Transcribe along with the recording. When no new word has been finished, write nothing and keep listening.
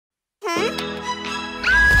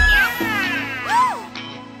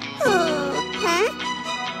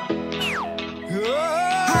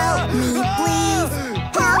Help me, please.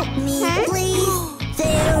 Help me, please.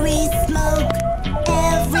 There is smoke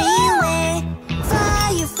everywhere.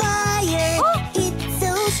 Fire, fire, it's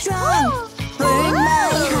so strong. Burn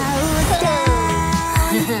my house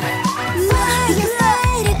down.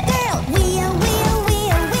 Firefighter girl, we.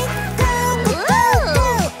 Go, go, go, go.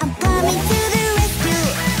 I'm coming to the rescue.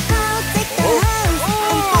 I'll take the house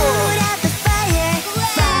and put out the fire.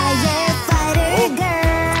 Firefighter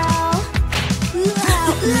girl.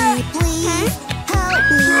 Help me, please. Help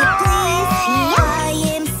me, please. I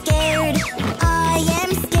am scared. I am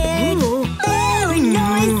scared. There are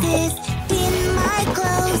noises in my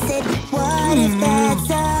closet. What if that's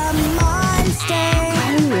a monster?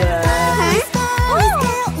 Police, police,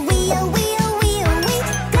 girl. We.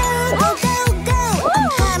 Go, go, go, go. I'm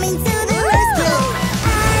coming to the rescue. I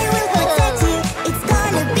will protect you. It's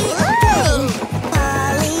gonna be okay.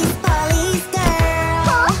 Police, police,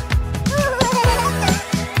 girl.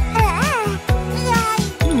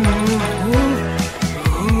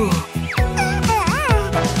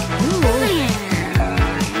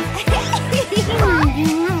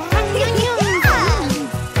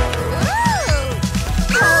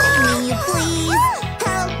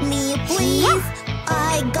 Help me, please.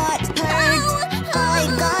 I got hurt.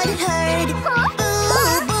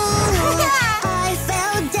 Boo, boo. I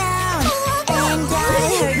fell down and I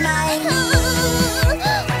hurt my knee.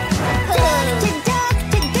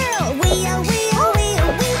 Doctor, girl. We.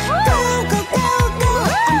 Go, go, go, go.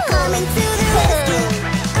 I'm coming to the rescue.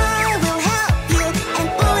 I will help you and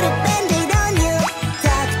put a band-aid on you.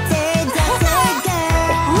 Doctor, girl.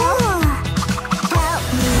 Help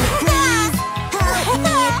me, please. Help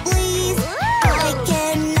me, please. I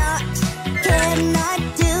cannot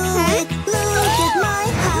do it. Look at my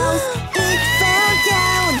house. It fell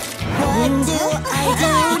down. What do I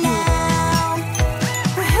do now?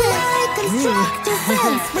 Reconstruct the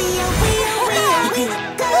fence. We.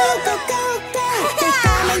 Go, go, go, go. They're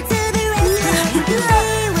coming to the rescue.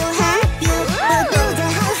 They will help you. We'll build a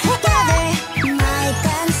house together. My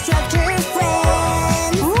constructor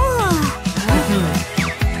friends.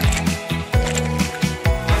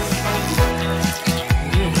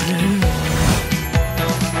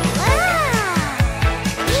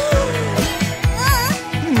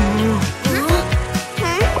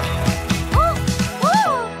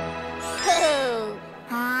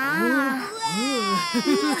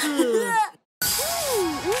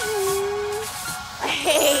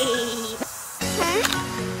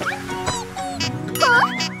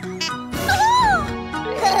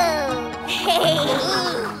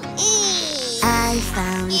 I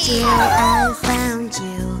found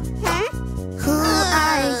you. Who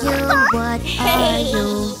are you? What are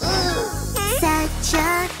you? Such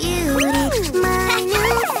a beauty, my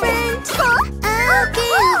new friend. I'll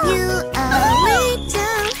give you a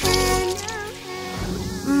little hand.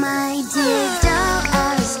 My dear doll, a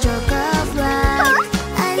stroke of luck.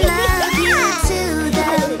 I love you to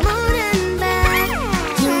the moon and back.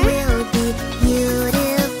 You will be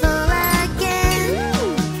beautiful again.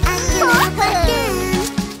 I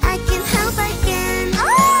can help again.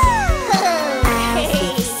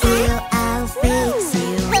 I'll fix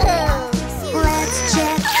you. Let's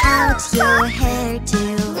check out your hair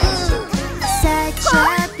too. Such a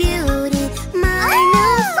beauty, my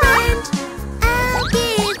new friend. I'll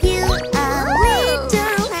give you a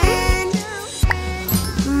little hand.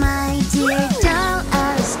 My dear doll, a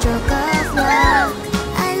stroke of love.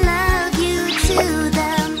 I love you to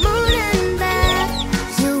the moon and back.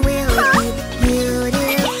 You will be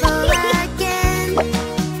beautiful again.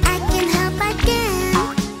 I can help again.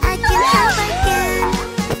 I can help again.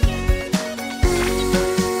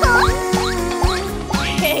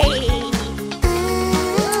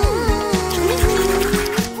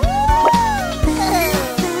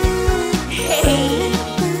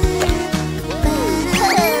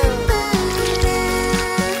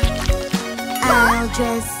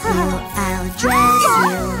 I'll dress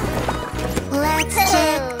you. Let's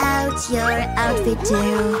check out your outfit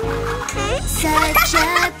too. Such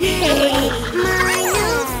a beauty, my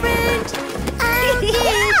new friend. I'll give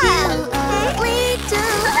you a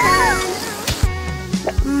little hand.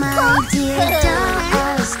 My dear doll, a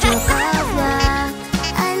stroke of luck.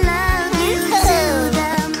 I love you to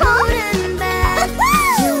the moon and back.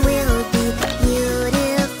 You will be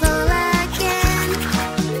beautiful again.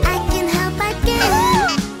 I can help again.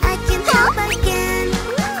 I can help again.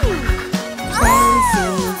 Fancy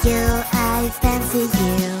you, I fancy you.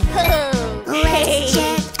 Let's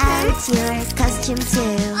check out your costume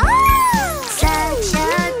too. Such a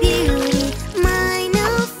beauty.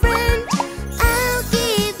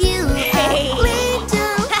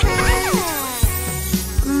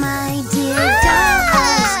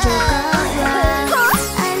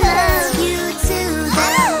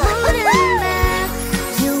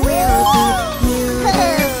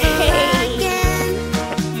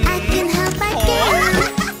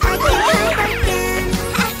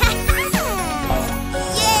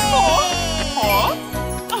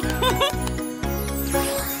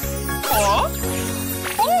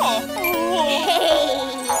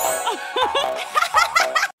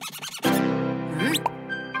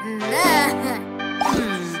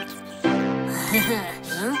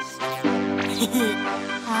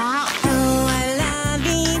 Oh, I love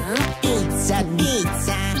it. Pizza,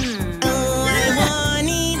 pizza. Oh, I want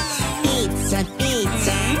it. Pizza,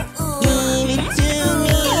 pizza. Give it to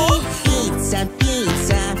me. Pizza,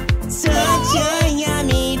 pizza. Such a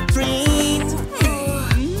yummy treat.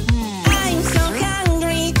 I'm so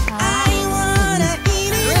hungry. I wanna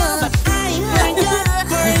eat it all, but I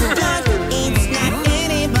forgot. It's not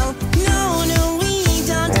edible. No, no, we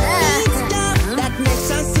don't. It's stuff that makes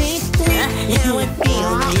us sick. Now it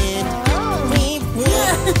feels good.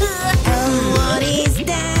 Oh, what is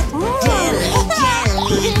that? Jelly,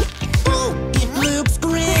 jelly. Oh, it looks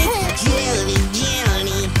great. Jelly,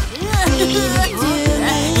 jelly. Give it to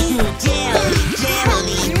me. Jelly,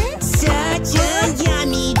 jelly. Such a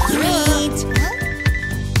yummy treat.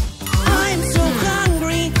 I'm so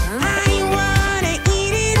hungry. I wanna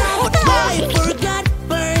eat it all, but I forgot.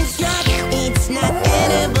 It's not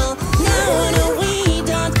edible. No, no, we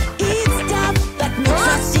don't. It's stuff that makes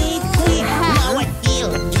us sick. Now I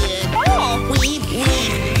feel good. Weep, weep.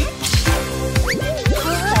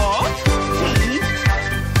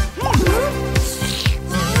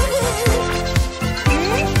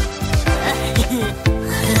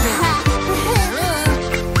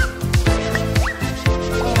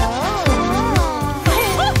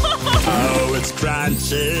 Oh, it's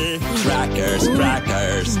crunchy. Crackers,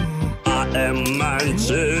 crackers. I am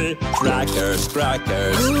munchy. Crackers,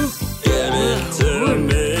 crackers. Give it to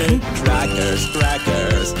me. Crackers,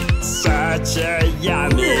 crackers. Such a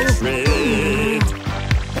yummy treat.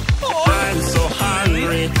 I'm so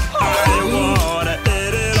hungry. I wanna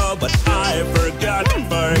eat it all, but I forgot. It's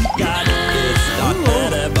not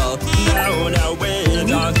edible. No, no, we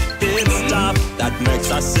don't. It's stuff that makes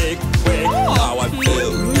us sick. Wait, now I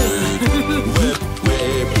feel good. Whip,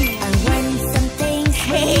 whip. I want something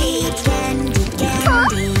sweet. Candy,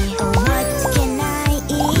 candy. Oh, what can I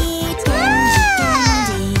eat? Candy,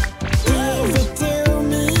 candy. Give it to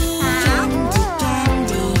me. Candy,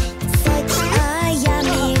 candy. Such a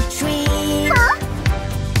yummy treat.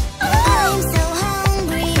 I'm so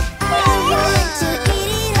hungry. I want to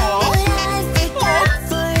eat it all, but I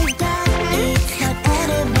forgot. It's not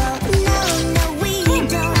edible. No, no, we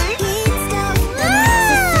don't. It's stuff that makes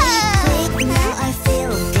us sick. Now I feel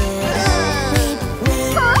good. Weep,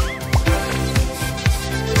 weep.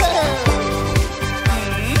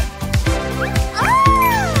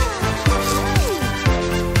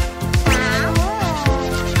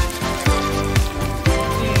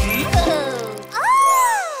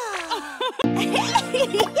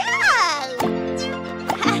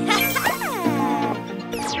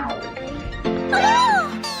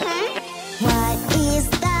 What is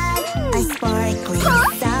that? A sparkling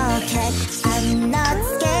socket. I'm not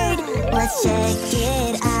scared. Let's check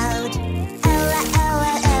it out.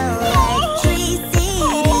 Electricity.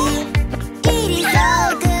 It is so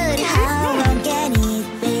good. How long can it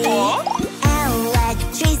be?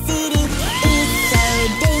 Electricity is so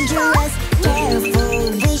dangerous. Careful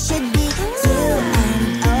we should be. You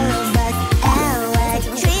and all of us.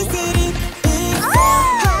 Electricity is so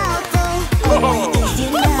helpful. Only if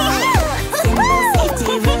you know simple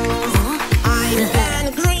safety rules. I'm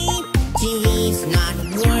hungry. TV's not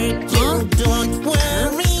working. Don't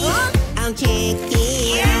worry. I'll check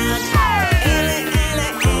it out.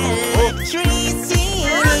 Electricity.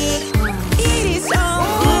 It is so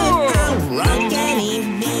good. How wrong can it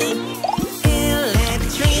be?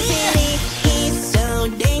 Electricity is so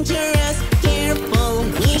dangerous. Careful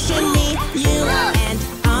we should be. You and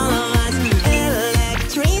all of us.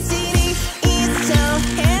 Electricity is so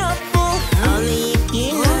helpful. Only if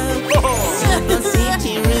you know simple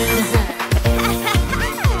safety rules.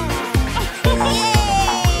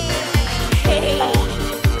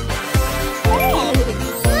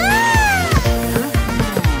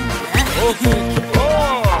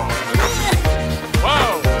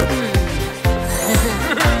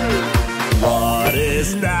 What is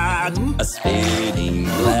that? A spinning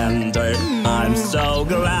blender. I'm so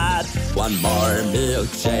glad. One more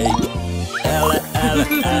milkshake.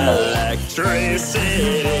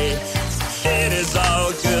 Electricity. It is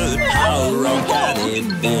so good. How wrong can it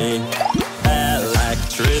be?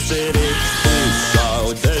 Electricity is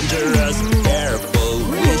so dangerous. Careful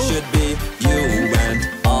we should be. You and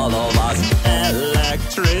all of us.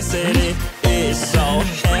 Electricity is so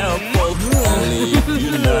helpful. Only if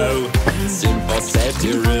you know simple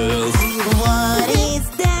safety rules. What is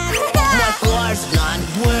that? My car's not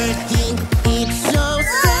working. It's so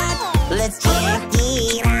sad. Let's check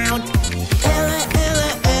it out.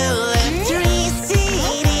 Electricity.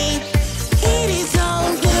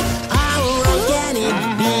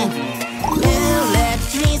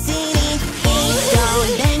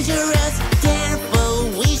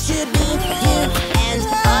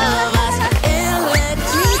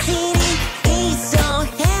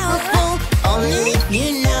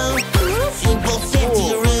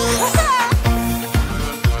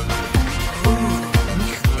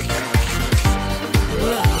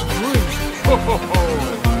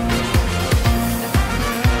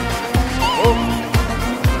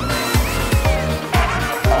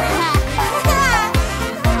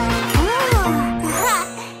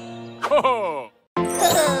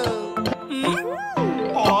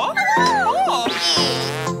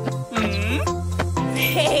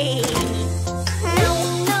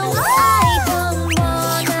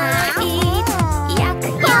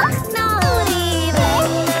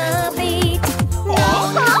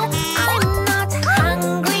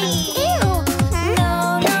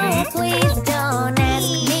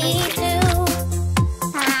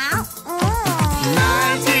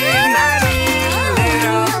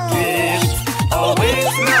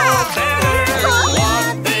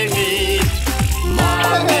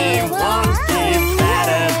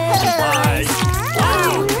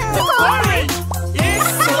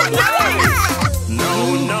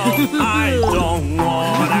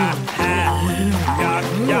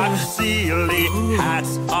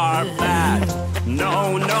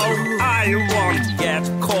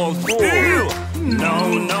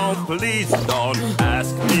 Please don't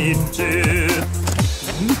ask me to.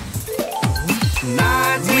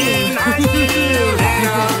 1990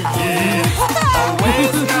 little kids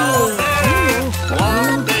always know better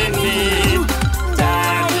what they need.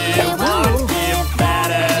 Daddy won't give bad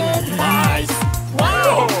advice.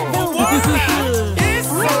 Wow, the world is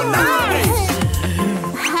so nice.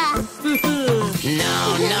 No,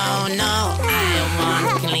 no, no, I want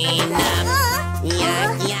clean up.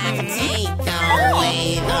 Yuck, yuck, take away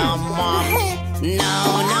the mop. No,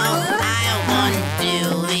 no, I won't do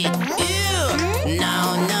it. Ew. No,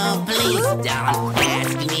 no, please don't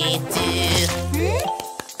ask me to.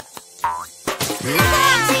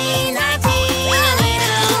 1990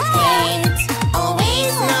 little kids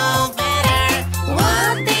always know better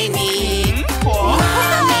what they need.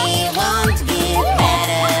 Mommy won't give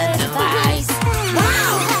better advice.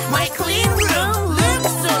 Wow, my clean room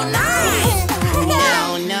looks so nice.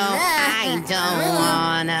 No, no, I don't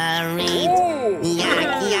wanna read. Yuck,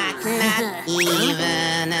 yuck, not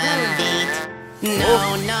even a bit. No,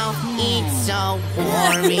 no, it's so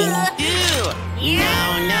boring. Ew. No,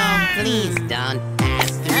 no, please don't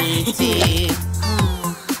ask me to.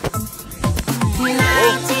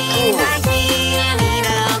 1990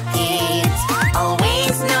 little kids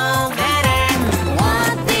always know better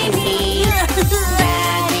what they need.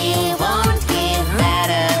 Daddy won't give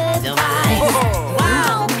better advice.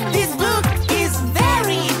 Wow, this book is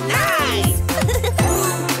very nice.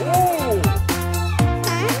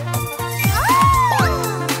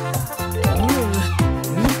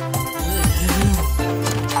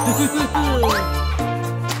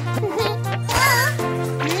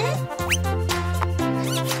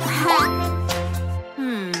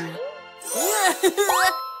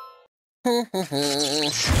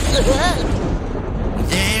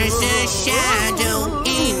 There's a shadow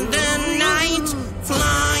in the night,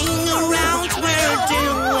 flying around. Where do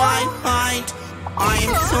I hide?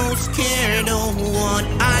 I'm so scared of what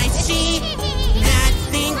I see. That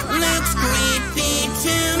thing looks creepy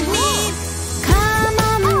to me. Come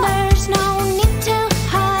on, there's no need to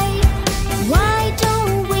hide. Why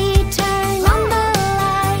don't we turn on the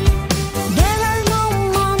light? There are no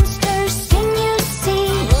monsters, can you see?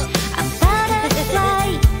 A butterfly,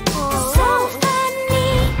 so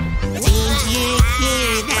funny. Did you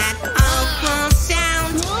hear that awful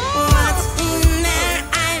sound? What's in there?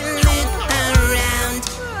 I look around.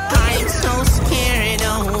 I'm so scared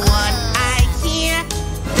of what I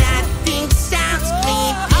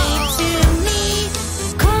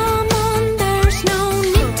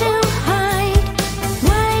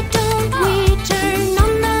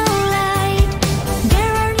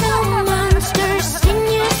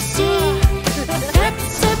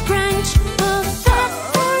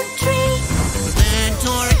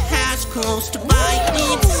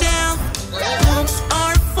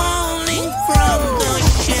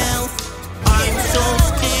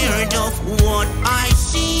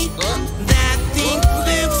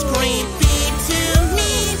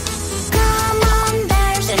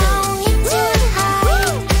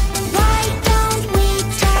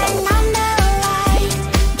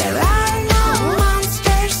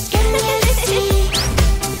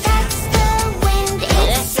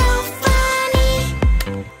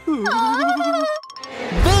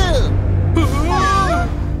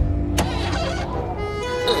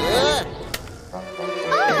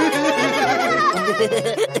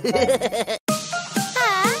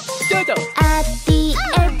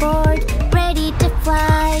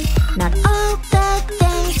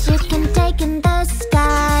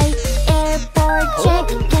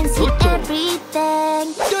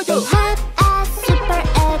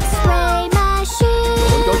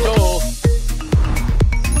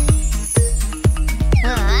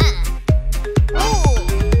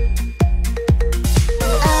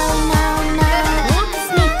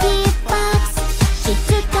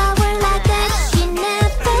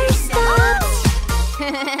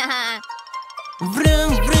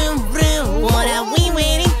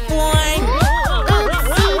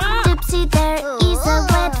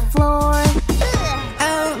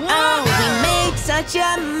such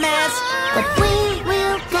a mess. But we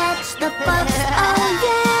will catch the fox, oh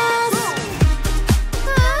yes!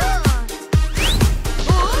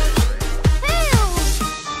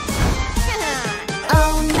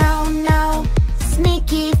 Oh no, no,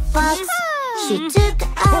 sneaky fox. She took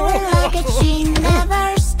our luggage, she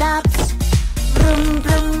never stops. Vroom,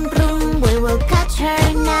 vroom, vroom, we will catch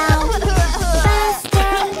her now.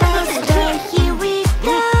 Faster, faster, here we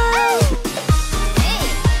go.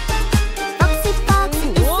 Foxy Fox is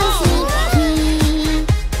so sneaky.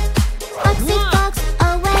 Foxy Fox,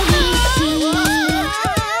 oh where is she?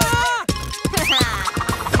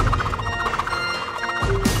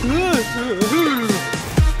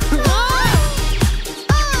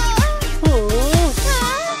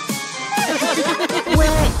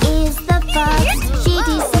 Where is the fox? She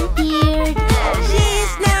disappeared.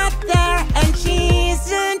 She's not there and she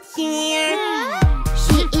isn't here.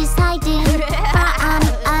 She is hiding from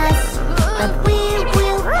us, but we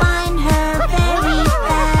will find her very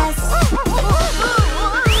fast.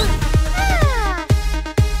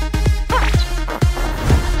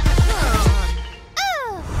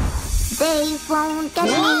 They won't get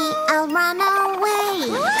me, I'll run away.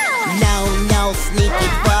 No, no, sneaky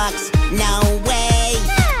fox, no way.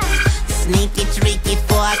 Sneaky, tricky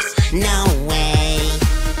fox, no way.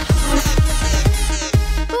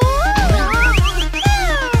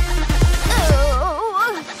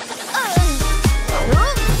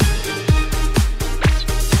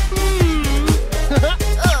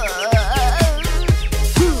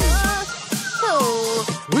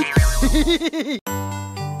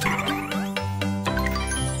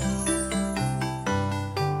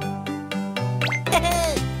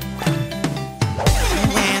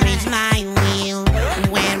 Where is my wheel?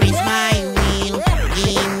 Where is my wheel?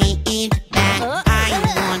 Give me it back. I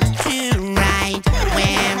want to ride.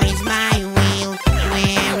 Where is my wheel?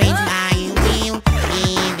 Where is my wheel?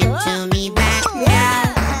 Give it to me back now.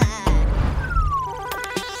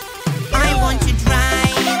 I want to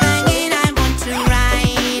drive again. I want to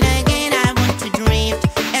ride again. I want to drift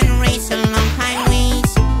and race along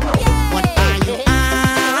highways. What are you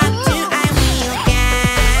up to? I will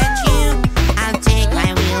catch you. I'll take my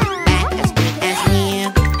wheel back as quick as new.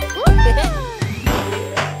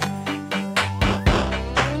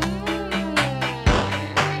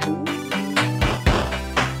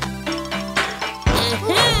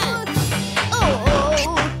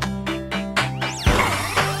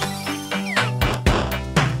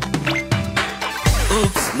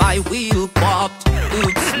 Oops, my wheel popped.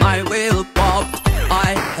 Oops, my wheel popped.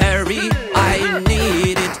 I hurry, I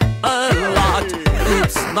need it a lot.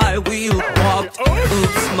 Oops, my wheel popped.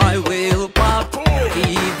 Oops, my wheel popped.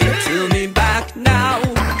 Give it to me back now.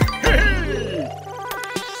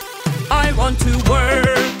 I want to work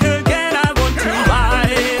again. I want to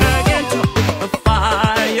ride again. To put a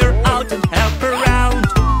fire out and help around.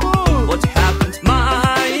 What happened,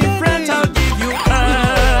 my friend? I'll give you a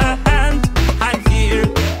hand. I'm here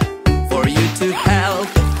for you to help.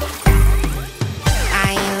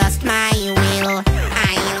 I lost my wheel.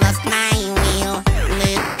 I lost my wheel.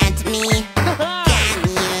 Look at me. Can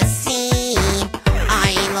you see? I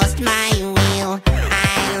lost my wheel. I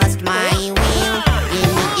lost my wheel.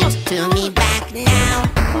 Give it to me back now.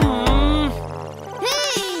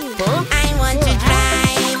 I want to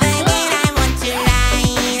drive again. I want to ride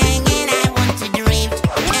again. I want to drift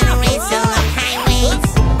and race along highways.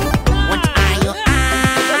 What are you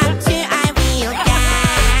up to? I will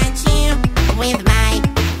catch you with my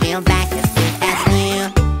wheel back as quick as new.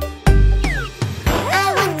 I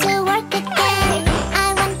want to work again,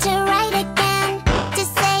 I want to ride again, to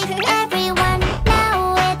save everyone.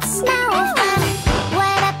 Now it's no fun.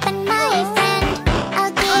 What happened, my friend?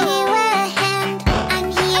 I'll give you a hand. I'm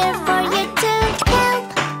here for you to help.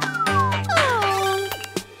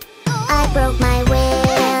 I broke my wheel.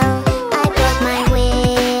 I broke my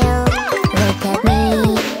wheel. Look at me.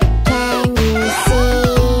 Can you see?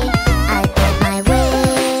 I broke my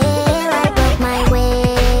wheel. I broke my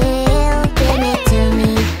wheel. Give it to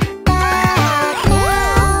me back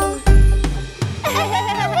now.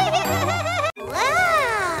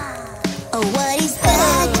 Oh, what is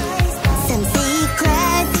that? Some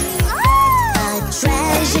secret? A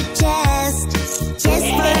treasure chest, just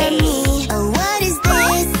for me. Oh, what is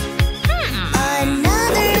this?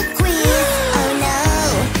 Another quiz. Oh no,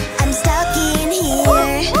 I'm stuck in here.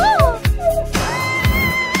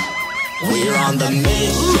 We're on the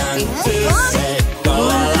mission to say go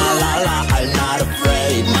la la la la. I'm not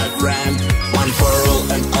afraid, my friend. One for all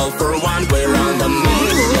and all for one. We're on the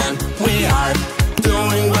mission. We are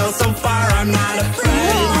doing well so far. I'm not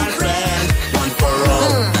afraid, my friend. One for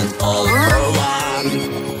all and all for one.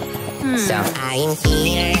 So I am here.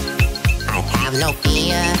 fear. I have no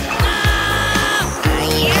fear.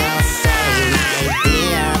 I will save my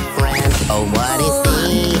dear friend. Oh, what is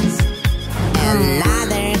this?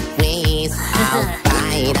 Another quiz. I'll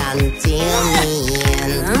fight until the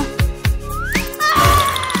end.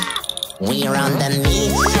 We're on the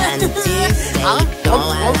mission to save. Oh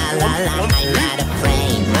la la la la, I'm not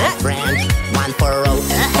afraid, my friend. One for all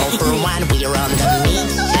and all for one. We're on the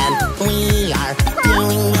mission. We are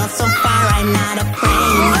doing well so far. I'm not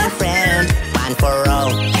afraid, my friend. One for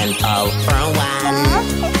all and all for one.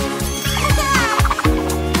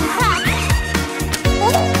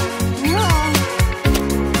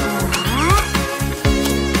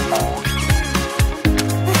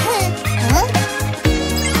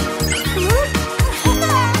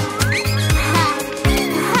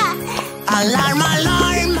 Alarm,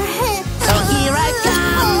 alarm! So here I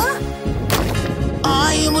come. I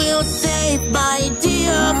will save my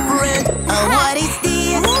dear friend. Oh, what is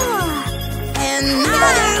this?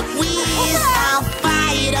 Another quiz. I'll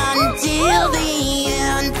fight until the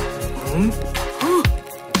end.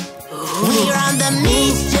 We're on the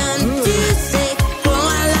mission to save. Oh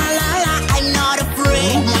la la la, I'm not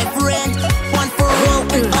afraid, my friend. One for all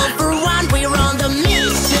and all for one. We're on the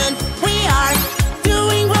mission. We are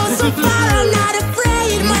doing well so far. I'm not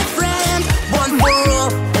afraid, my friend. One for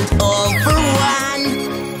all and all for one.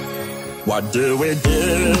 What do we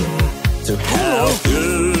do to help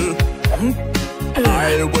you?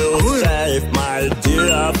 I will save my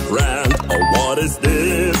dear friend. Oh, what is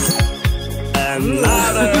this?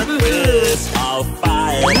 Another quiz. I'll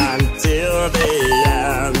fight until the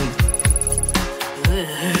end.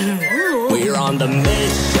 We're on the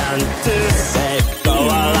mission to save. Oh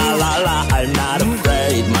la la la la, I'm not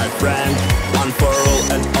afraid, my friend. One for all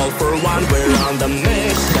and all for one. We're on the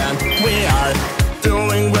mission. We are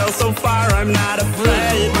doing well so far. I'm not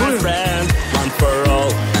afraid, my friend. One for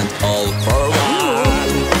all and all for one.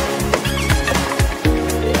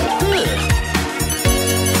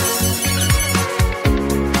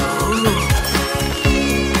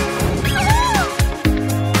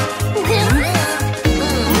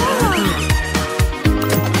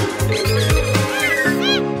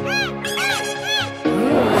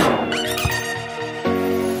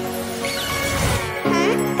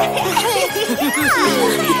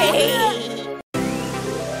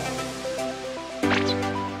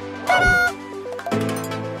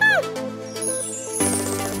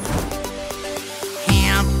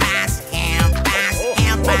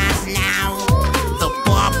 Help us now. The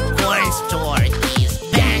popcorn store is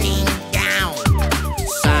burning down.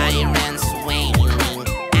 Sirens wailing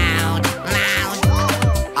out loud.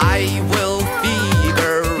 I will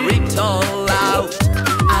figure it all out.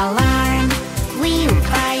 Alarm! We're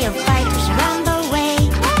firefighters on the way.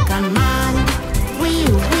 Come on,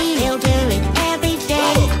 we'll do it every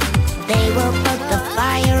day. They will put the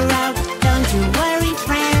fire out. Don't you worry,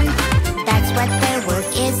 friend. That's what their work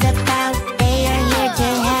is about. They are here to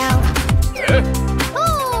help.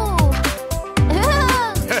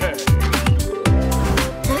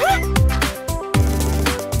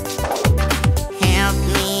 Help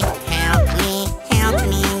me, help me, help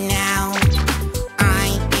me now. I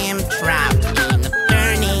am trapped in a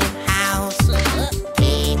burning house.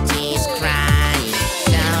 It is crying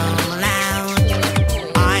so loud.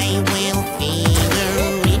 I will figure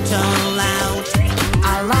it all out.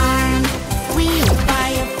 Alarm! We're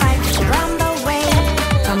firefighters on the way.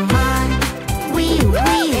 Come on, we'll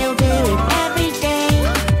do it every day.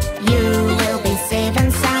 You will be safe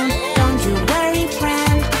and sound. Don't you worry,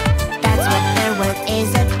 friend. That's what their work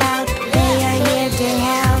is about. They are here to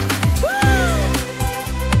help.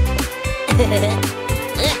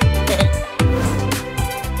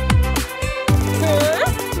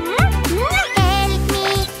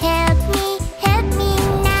 Help me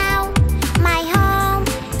now. My home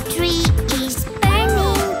tree is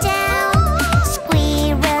burning down.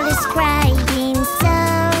 Squirrel is crying so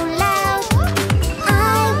loud.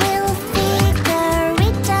 I will figure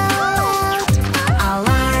it all out.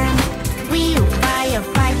 Alarm! We're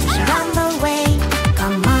firefighters on the way.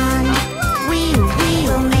 Come on, we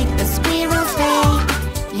will make the squirrel stay.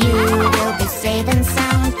 You will be safe and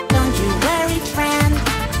sound. Don't you worry, friend.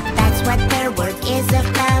 That's what their work is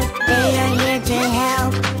about. They are here to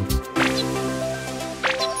help.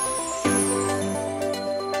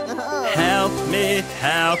 Help me,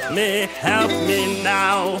 help me, help me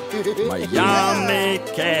now. My yummy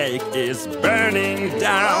cake is burning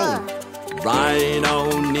down.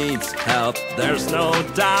 Rhino needs help, there's no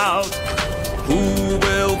doubt. Who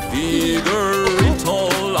will figure it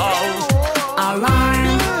all out?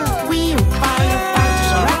 Alarm! We're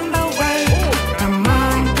firefighters on the way. Come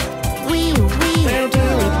on, we'll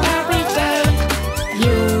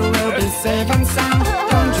safe and sound.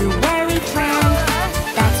 Don't you worry, friend.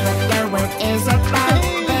 That's what their work is about.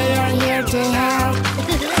 They are here to help.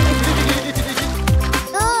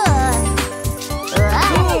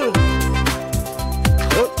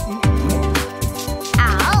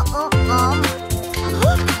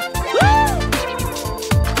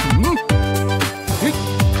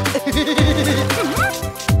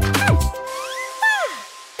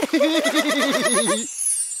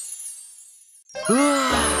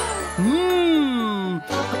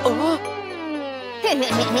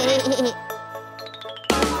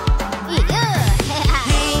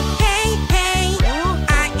 Hey, hey, hey,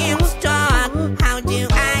 I am stuck. How do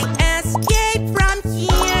I escape from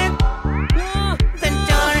here? The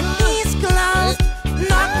door is closed.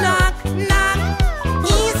 Knock, knock, knock.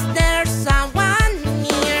 Is there someone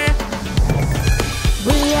near?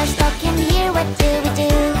 We are stuck in here, what do we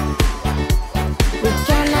do? We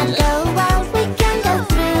cannot go out, we can go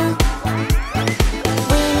through.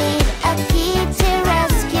 We need a key to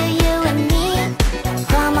rescue you and me.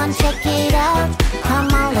 Come on, check it out. Come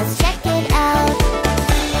on, let's check it out.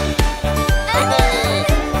 Hey,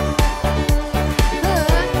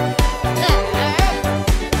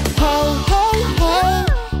 hey, hey,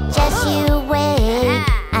 just you wait.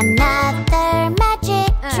 Another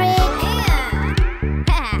magic trick.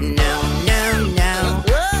 No, no, no,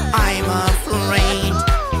 I'm afraid.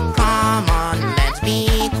 Come on, let's be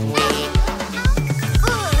quick.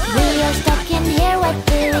 We are stuck in here, what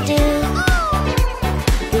do we do?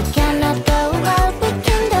 We cannot go out, we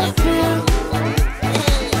can go through.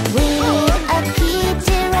 We need a key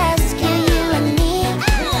to rescue you and me.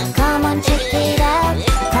 Come on, check it out.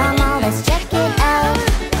 Come on, let's check it out.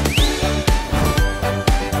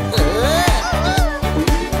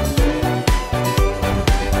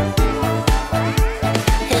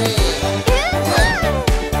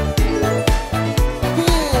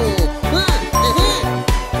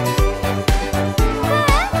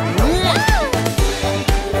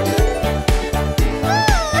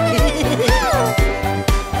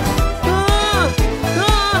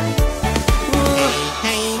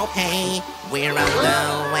 Hey, hey, we're on the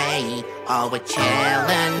way. Of a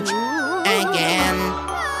challenge again.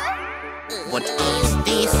 What is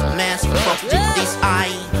this mess? What did this I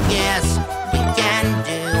guess? We can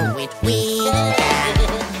do it, we can.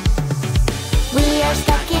 We are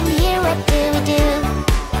stuck in here, what do we do?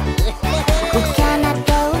 We cannot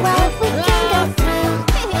go out, we can go through.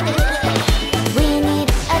 We need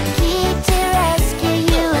a key to rescue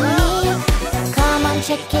you and me. Come on,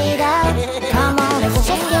 check it out. Come on, let's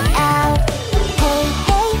check it out. Hey,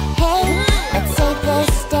 hey, hey, let's save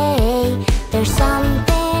this day. There's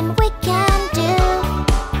something we can do.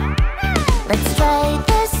 Let's try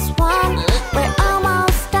this one. We're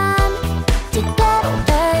almost done.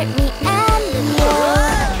 Together, me and you.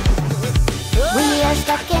 We are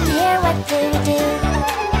stuck in here, what do we do?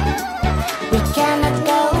 We cannot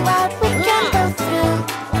go out, we can go through.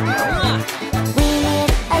 We need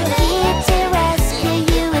a key to rescue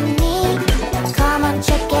you and me. Come on,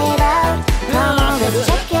 check it out. Come on, let's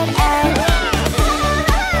check it out.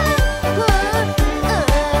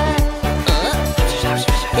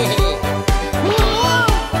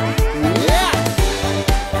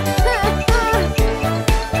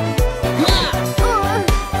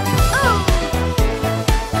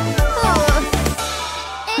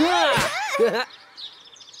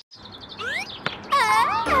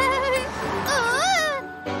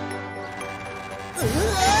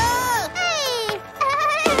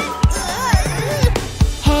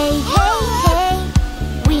 Hey, hey, hey,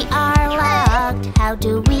 we are locked. How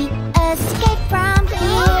do we escape from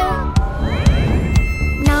here?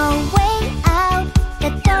 No way out, the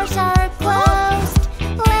doors are closed.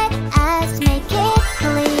 Let us make it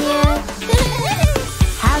clear.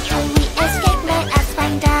 How do we escape? Let us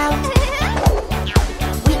find out.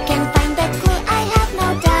 We can find the clue, I have no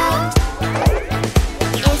doubt.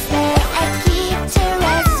 Is there a key to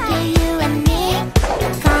rescue you and me?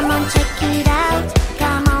 Come on, check it out.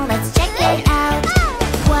 Come on, let's check it out.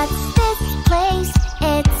 What's this place?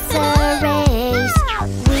 It's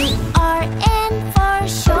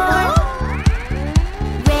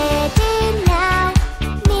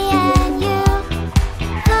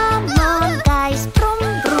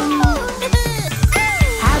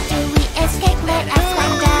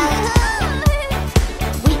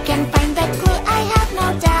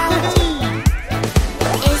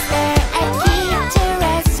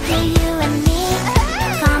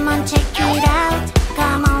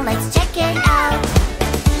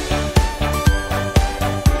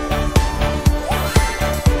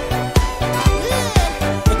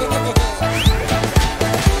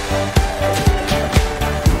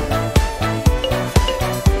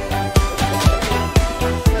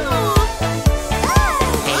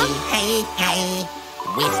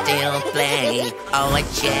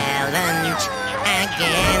challenge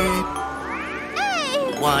again.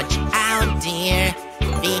 Watch out, dear,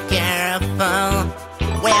 be careful.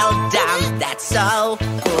 Well done, that's so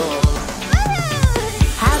cool.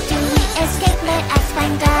 How do we escape? Let us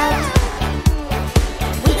find out.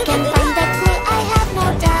 We can find the clue, I have no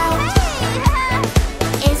doubt.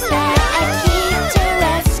 Is there a key to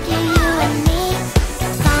rescue you and me?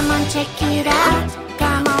 Come on, check it out.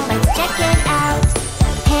 Come on, let's check it out.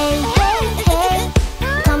 Hey, hey, hey,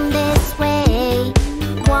 come this way.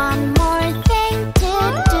 One more thing to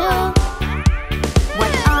do.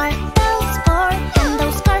 What are those for? And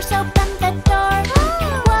those cars open the door.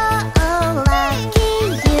 Whoa, lucky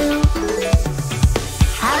you.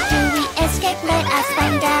 How do we escape? Let us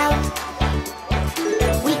find out.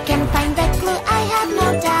 We can find the clue, I have no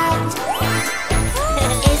doubt.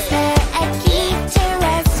 Is there a key to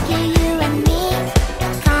rescue you and me?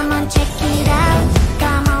 Come on, check it out.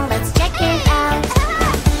 Come on, let's check it out.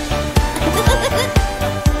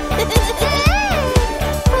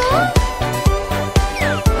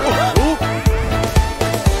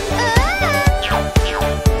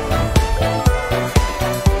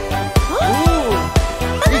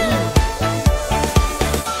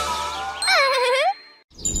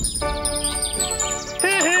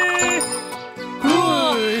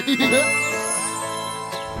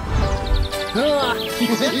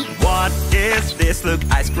 What is this? Look,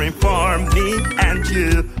 ice cream for me and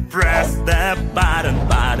you. Press the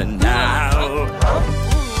button now.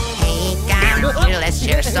 Hey, come here, let's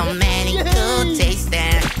share so many good tastes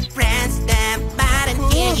there. Press the button,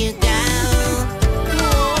 here you go.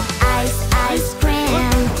 Ice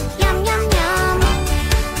cream, yum yum yum.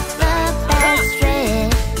 The best treat,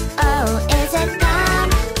 oh, is it gum?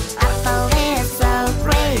 Apple is so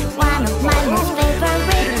great, one of my most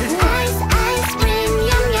favorite. Ice cream,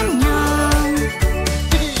 yum yum yum.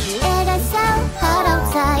 It is so hot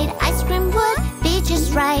outside, ice cream would be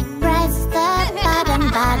just right. Press the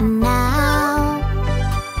button now.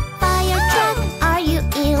 Fire truck, are you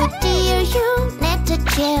ill, dear? You need to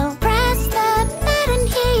chill. Press the button,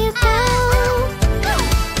 here you go.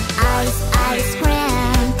 Ice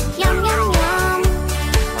cream, yum yum yum.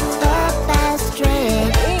 The best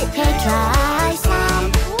treat, hey, try some.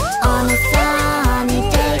 On a sunny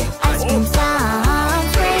day, ice cream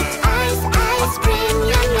sounds great. Ice cream,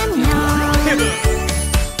 yum yum yum.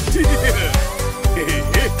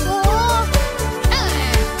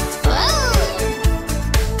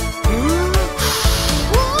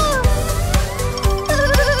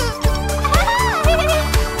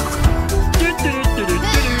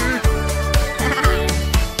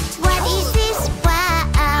 What is this?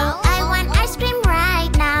 Wow, I want ice cream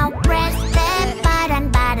right now. Press the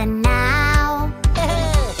button now.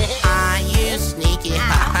 Are you sneaky?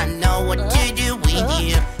 I know what to do with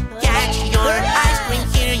you. Catch your ice cream,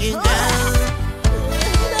 here you go.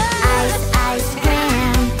 Ice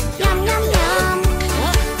cream, yum yum yum.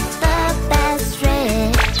 The best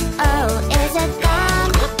treat, oh, is it gum?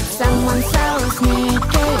 Someone so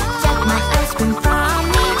sneaky, took my ice cream from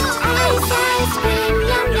me. Ice cream,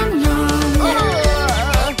 yum yum yum.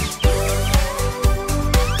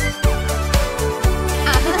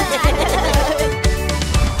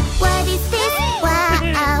 What is this?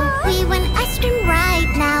 Wow, we want ice cream right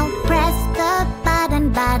now. Press the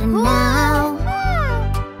button now.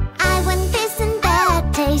 I want this and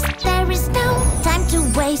that taste. There is no time to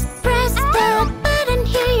waste. Press the button,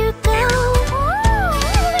 here you go.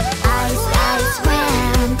 Ice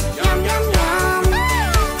cream, yum yum yum.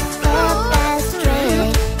 The best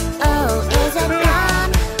treat, oh, is it gum?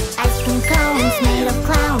 Ice cream cones made of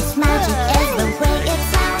clowns. Magic is the way it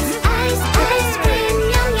sounds. Ice cream,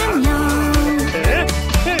 yum yum yum.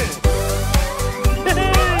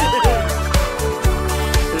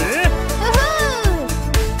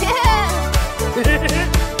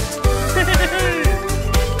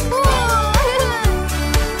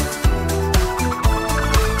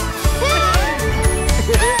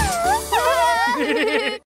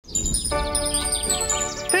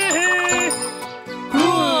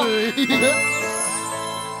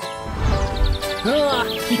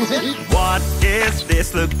 What is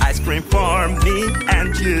this? Look, ice cream for me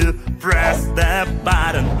and you. Press the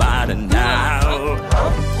button now.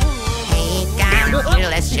 Hey, come here,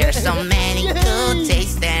 let's share so many good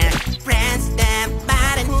tastes there. Press the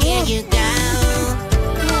button, here you go.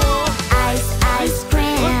 Ice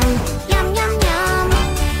cream, yum yum yum.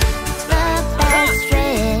 The best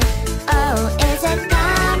treat, oh, is it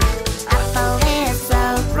gum? Apple is so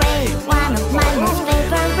great, one of my most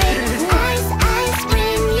favorite. Ice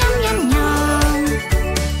cream, yum yum yum.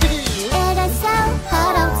 It is so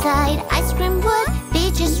hot outside, ice cream would be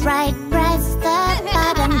just right. Press the button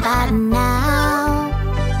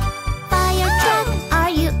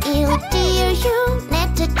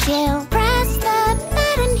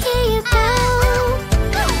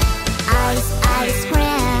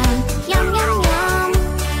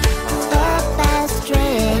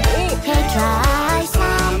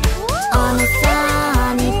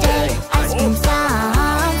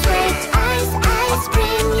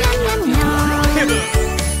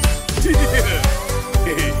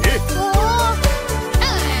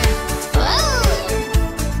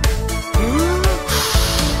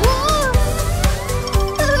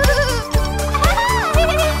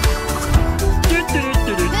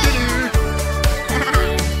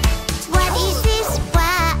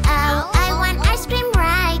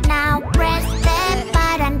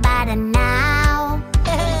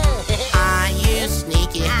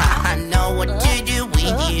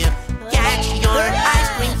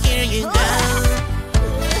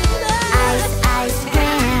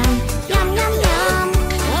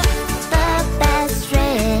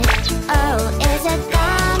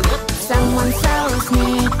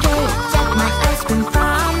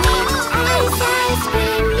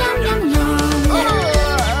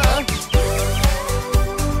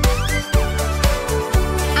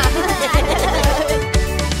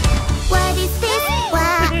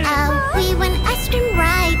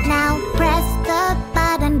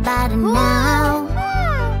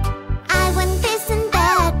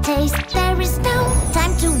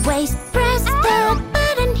ice. Press the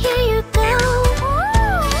button, here you go.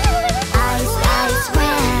 Ice, ice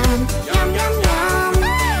cream, yum, yum, yum.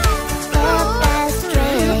 The best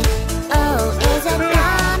treat, oh, is it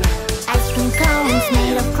yum? Ice cream cones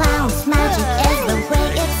made of clowns. Magic is the way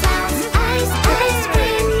it sounds. Ice, ice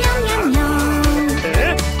cream, yum, yum, yum.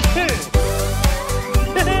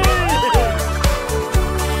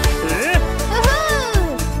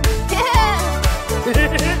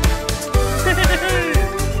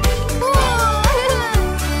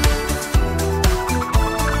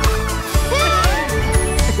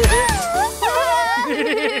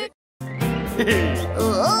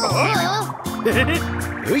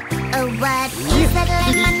 Oh, what is that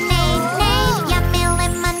lemonade? Yummy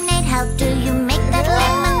lemonade. How do you make that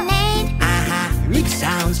lemonade? It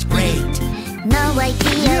sounds great. No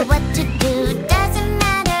idea what to do. Doesn't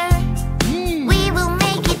matter. We will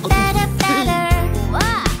make it better, better.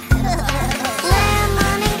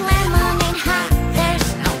 Lemonade, lemonade, hot. There's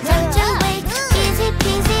no time to wait. Easy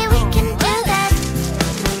peasy, we can do that.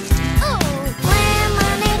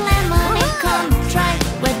 Lemonade, lemonade, come try.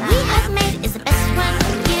 What we have made is the best one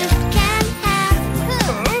you can have.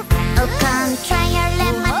 Oh, come try our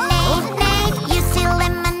lemonade. You see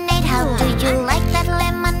lemonade, how do you like that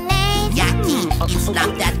lemonade? Yucky, it's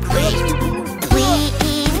not that great. We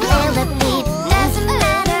eat little bit, doesn't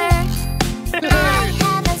matter. I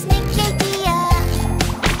have a sneaky idea.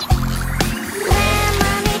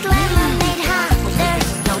 Lemonade, lemonade, hot. There's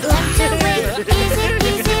no time to wait. Easy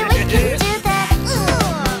peasy, we can do that.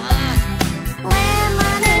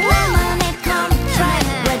 Lemonade, lemonade, come try.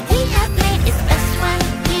 What we have made is the best one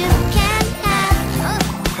you can have.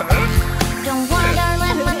 Don't want our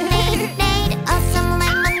lemonade, awesome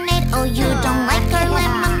lemonade. Oh, you don't like our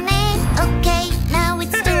lemonade? Okay, now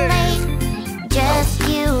it's too late. Just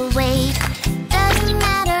you wait, doesn't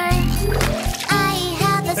matter. I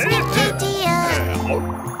have a sneak idea.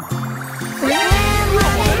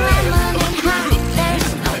 Lemonade, lemonade, hot. There's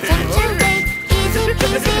no time to wait. Easy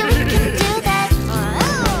peasy, we can do that.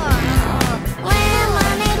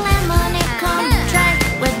 Lemonade, lemonade, come try.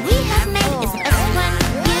 What we have made is the best one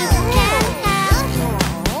you can have.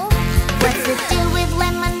 What's it do with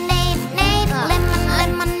lemonade?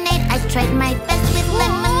 Lemonade. I tried my best with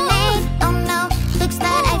lemonade. Oh no, looks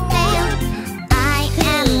that I failed. I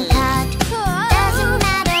am caught. Doesn't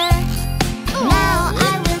matter. Now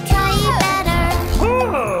I will try better.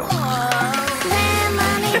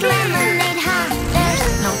 Lemonade, lemonade, hot. There's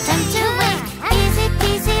no time to wait. Easy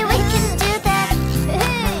peasy, we can do that.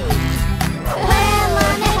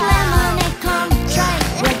 Lemonade, lemonade, come try.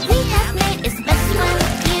 What we have made is the best one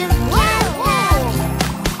you can have.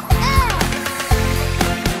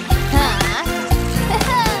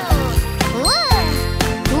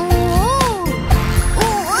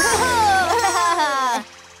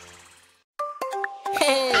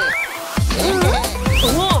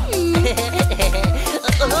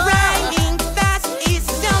 Riding fast is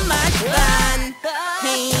so much fun.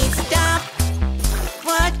 Hey, stop.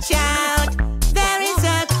 Watch out. There is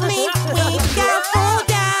a cliff. We can fall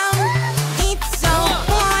down. It's so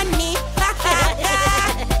funny.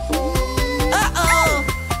 Uh-oh.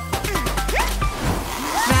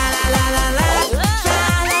 Tra-la-la-la-la.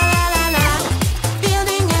 Tra-la-la-la-la.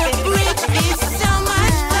 Building a bridge is so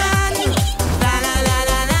much fun.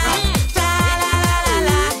 Tra-la-la-la-la.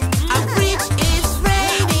 Tra-la-la-la-la. A bridge is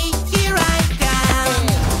ready. Here I come.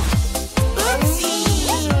 Oopsie.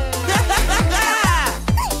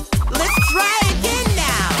 Let's try again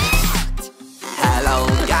now. Hello,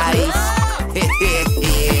 guys.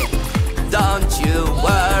 Don't you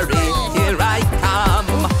worry, here I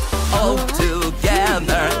come. All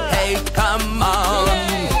together, hey, come on.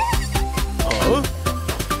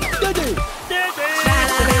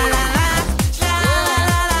 Tra-la-la-la-la.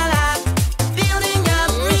 Tra-la-la-la-la. Building a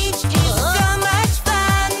bridge is so much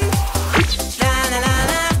fun.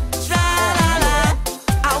 Tra-la-la-la. Tra-la-la.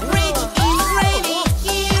 Our bridge is ready.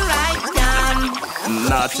 Here I come.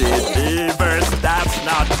 Naughty beavers, that's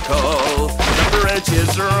not cool. The bridge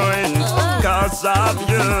is ruined because of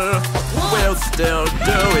you. We'll still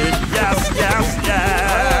do it, yes, yes,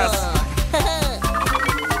 yes.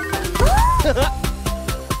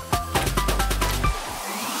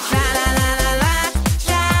 Tra-la-la-la-la.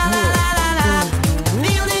 Tra-la-la-la-la.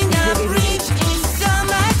 Building a bridge is so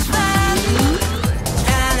much fun.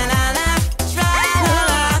 Tra-la-la-la.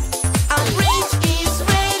 Tra-la-la. Our bridge is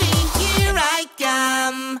ready. Here I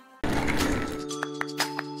come.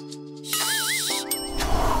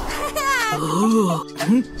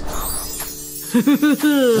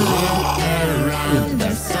 Around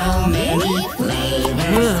there's so many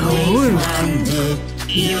flavors. Which one do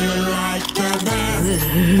you like the best?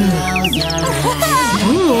 Close your eyes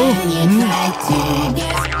and you try to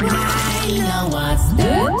guess. I know what's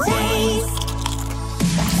the taste.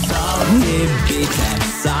 Salty, bitter,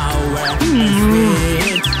 sour, and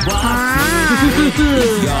sweet. What is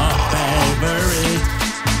your favorite?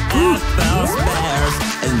 Of those pears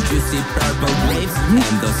and juicy purple grapes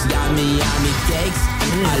and those yummy, yummy cakes.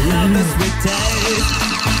 I love the sweet taste.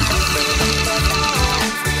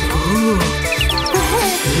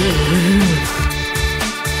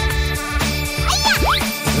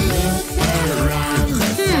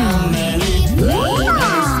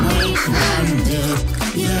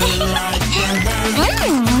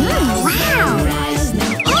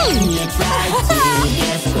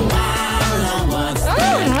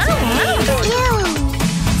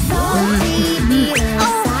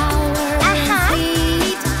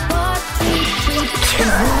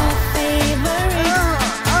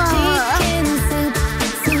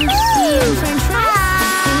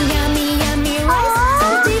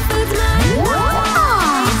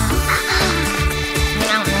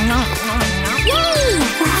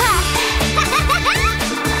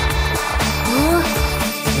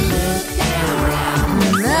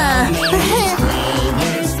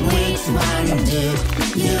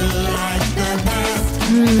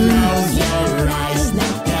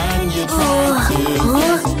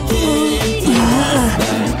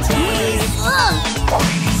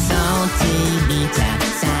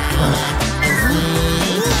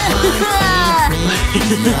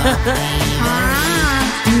 Dark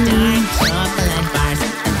chocolate bars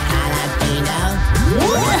and jalapeno.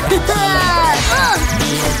 Be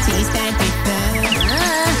the taste I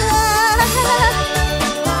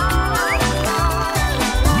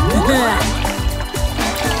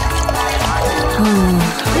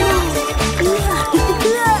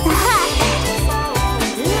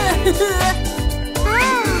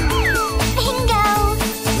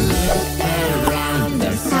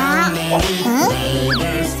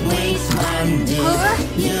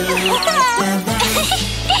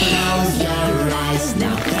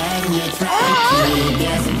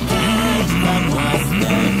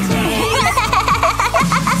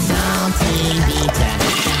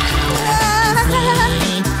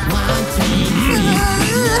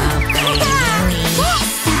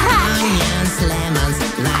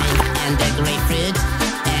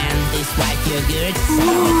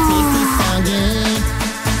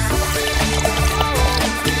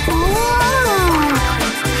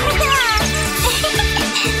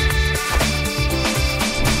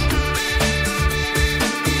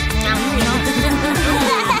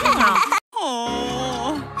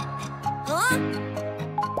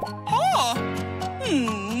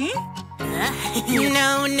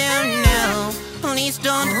No, no, no, please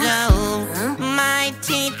don't go. My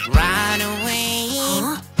teeth run away.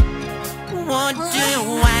 What do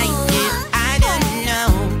I do? I don't know,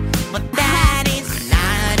 but that is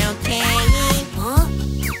not okay.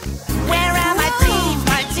 Where are my teeth,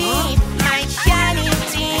 my shiny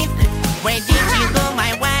teeth? Where did you go,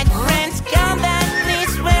 my white friends? Come back,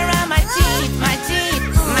 please. Where are my teeth, my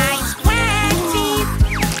square teeth?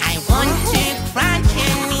 I want to crunch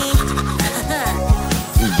and eat.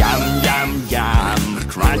 Yum, yum, yum,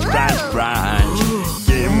 crunch, crunch, crunch.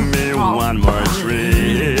 Give me one more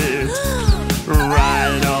treat.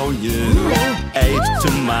 Right on you, ate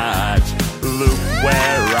too much. Look,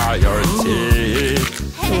 where are your teeth?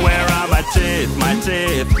 Where are my teeth,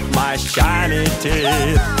 my shiny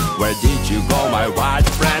teeth? Where did you go, my white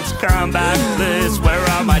friends? Come back, please. Where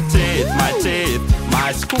are my teeth,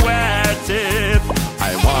 my square teeth?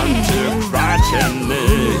 I want to crunch and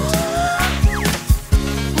eat.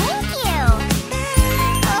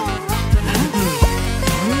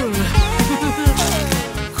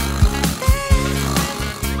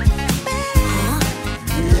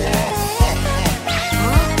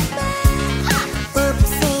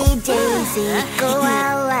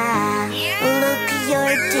 Koala, look,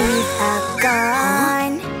 your teeth are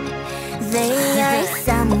gone. They are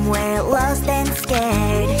somewhere lost and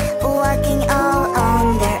scared, walking all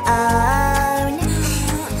on their own.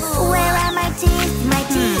 Where are my teeth,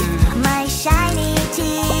 my shiny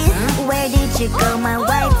teeth? Where did you go, my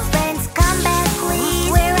white friends? Come back, please.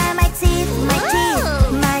 Where are my teeth,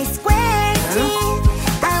 my square teeth?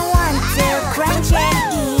 I want to crunch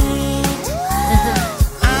and eat.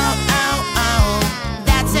 Oh, oh, oh,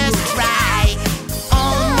 that's a strike.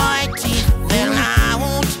 All my teeth fell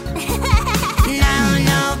out. No,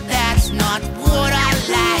 no, that's not what I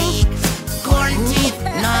like. Corn teeth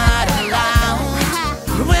not allowed.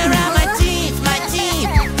 Where are my teeth,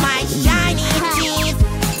 my shiny teeth?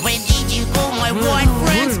 Where did you go, my white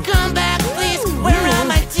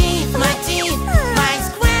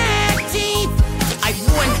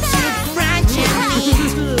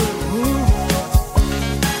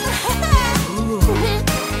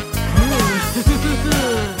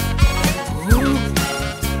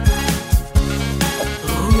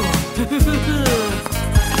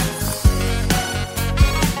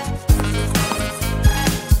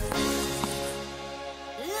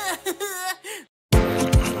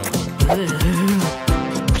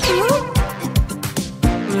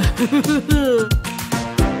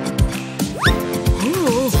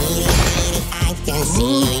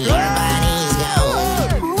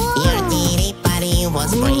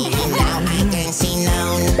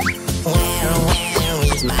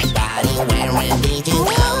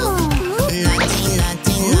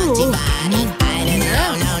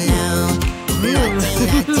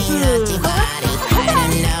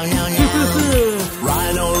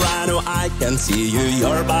see you,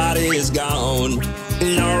 your body is gone.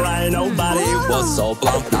 Your eye, nobody was so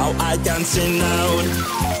plump, now I can see now.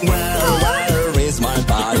 Where is my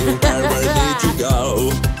body? Where did you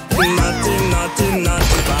go? Naughty, naughty,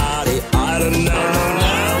 naughty body, I don't know, no,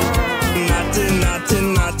 no. Naughty, naughty,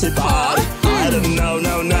 naughty body, I don't know,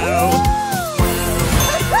 no, no.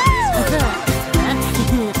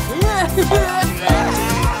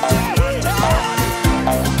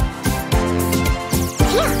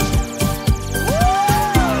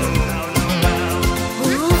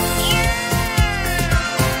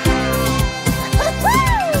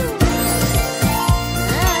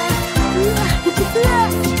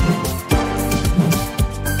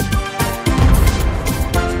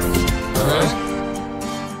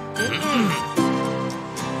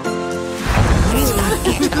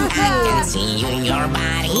 See you, your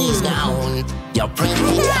body's gone. Your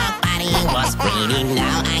pretty dark body was pretty,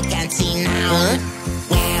 now I can see now.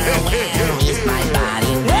 Where is my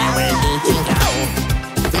body? Where did you go?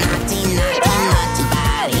 Naughty, naughty, naughty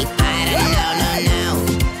body, I don't know, no, no.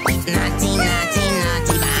 Naughty, naughty,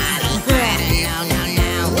 naughty body, I don't know, no,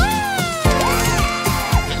 no.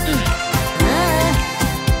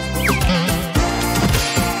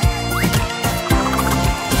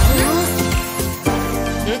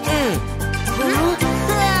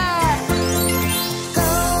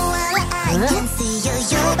 I can see you,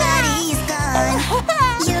 your body is gone.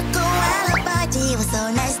 Your koala body was so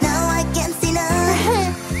nice, now I can see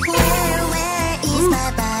none. Where is my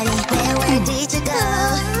body? Where did you go?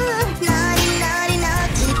 Naughty, naughty,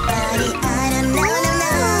 naughty body, I don't know, no,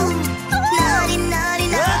 no. Naughty, naughty,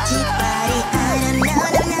 naughty body, I don't know,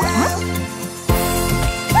 no, no.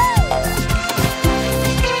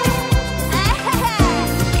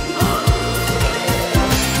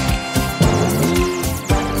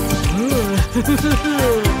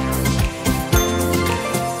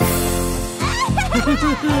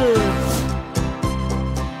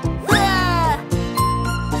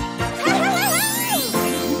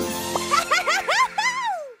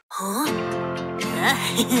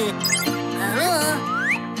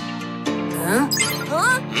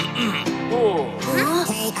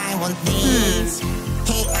 Hey, I want this.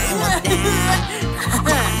 Hey, I want that.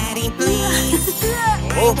 Daddy, please.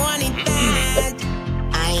 I want it bad.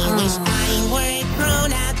 I wish I were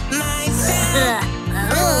grown up myself.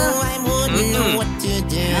 Oh, I wouldn't know what to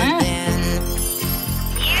do then.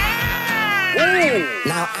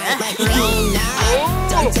 Now I'm grown up.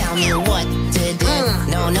 Don't tell me what to do.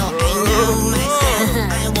 No, no, I know myself.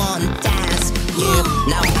 I won't ask you.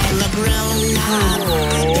 Now I'm a grown up.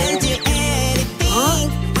 I can do anything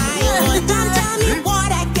I want. Don't tell me what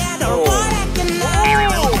I can or what I cannot. Hey, I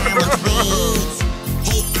want this.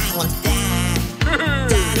 Hey, I want that.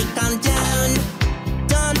 Daddy, calm down.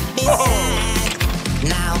 Don't be sad.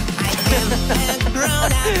 Now I am a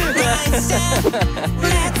grown up myself.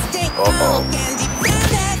 Let's take more candy from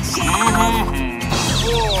that shelf.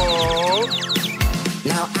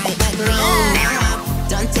 Now I'm a grown up.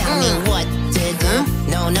 Don't tell me what to do.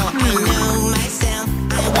 No, no, I know myself.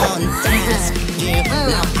 I won't ask you.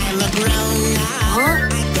 Now I'm a grown up.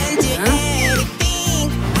 I can do anything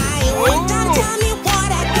I want. Don't tell me what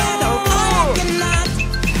I can or what I cannot.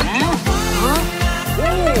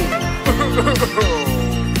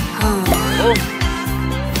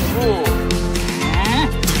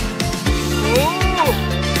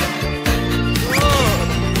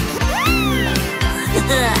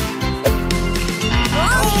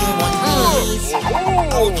 Oh, you want this?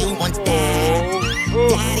 Oh, you want that?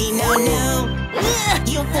 Daddy, no, no.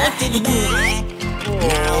 You want it back.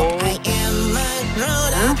 Now I am a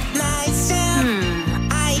grown up myself.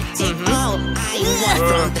 I take all I want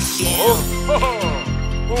from the shelf.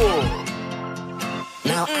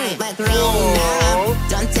 Now I'm a grown up.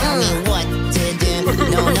 Don't tell me what to do.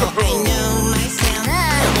 No, no, I know myself. I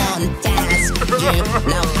won't ask you.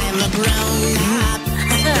 Now I'm a grown up.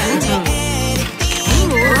 I can do anything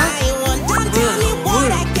I want. Don't tell me what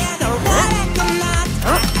I can or what I cannot.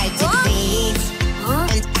 I take this and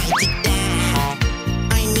I take that.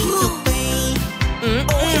 I need to pay.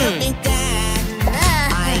 Oh, help me, Dad.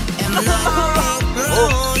 I am not a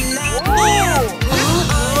grown up yet. I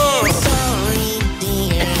am sorry,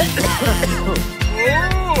 dear Dad.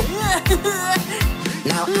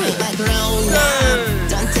 Now I'm a grown up.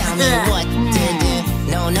 Don't tell me what to do.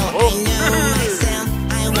 No, no, I know myself.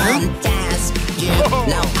 I won't ask you.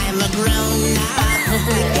 Now I'm a grown up. I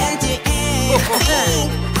can do anything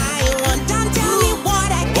I want. Don't tell me what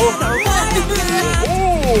I can or what I cannot.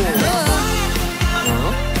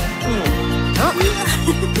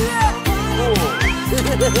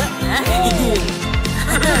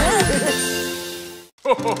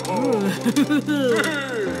 Daddy,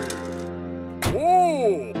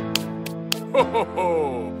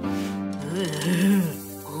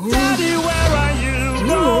 where are you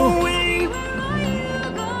going?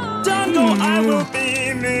 Don't go, I will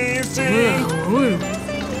be missing.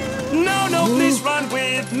 No, no, please run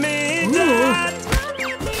with me, Dad.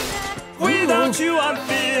 Without you, I'm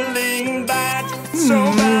feeling bad,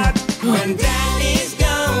 so bad. When Daddy's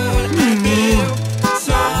gone, I feel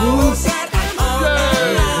so sad. I'm all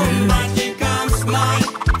alone, but here comes my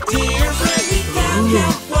dear friend. We can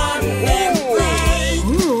have fun and play.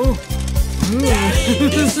 Daddy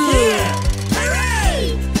is here, hooray!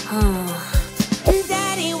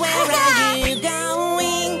 Daddy, where are you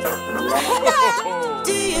going?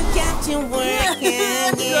 Do you have to work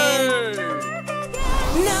again?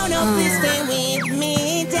 No, no, please stay with me,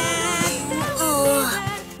 Dad.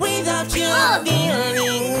 Without you, I'm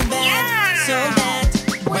feeling bad, so bad.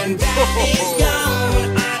 When Daddy's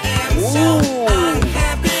gone, I am so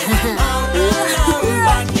unhappy. I'm all alone,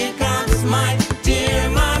 but here comes my dear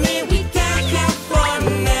mommy. We can have fun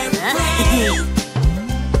and play.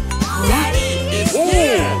 Daddy is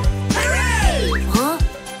here, hooray!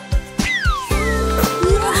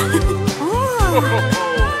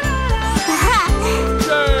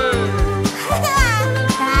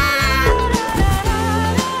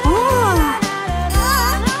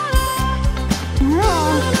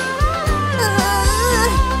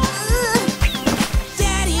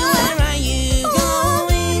 Daddy, where are you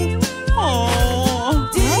going?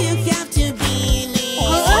 Do you have to be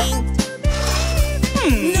leaving?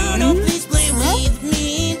 No, no, please play with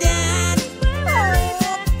me, Dad.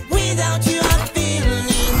 Without you, I'm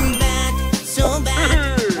feeling bad, so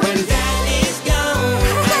bad. When Daddy's gone,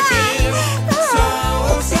 I feel so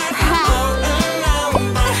sad. I'm all alone,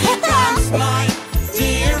 but here comes my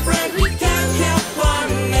dear friend. We can have fun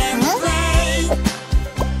and play.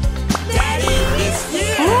 Daddy is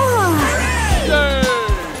here, hooray!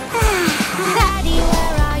 Daddy,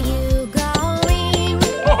 where are you going?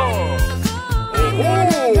 I'm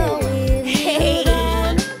gonna go with you,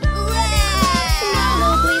 Dad. No, no,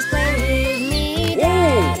 please play with me,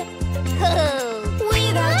 Dad.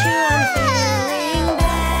 Without you, I'm feeling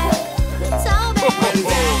bad, so When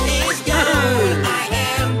bad. Daddy's gone, I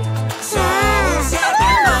am so sad.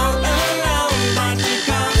 I'm all alone, but here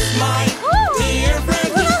comes my dear friend.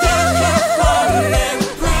 We can have fun and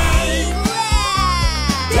play.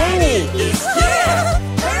 Daddy is here,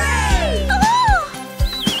 hooray!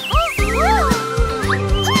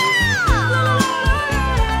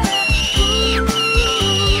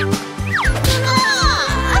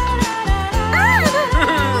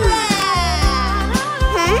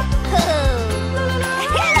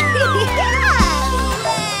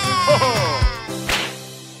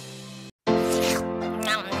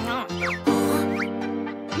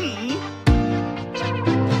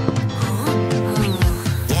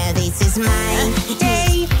 Yeah, this is my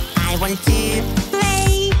day. I want to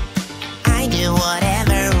play. I do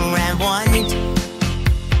whatever I want.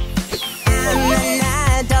 I'm an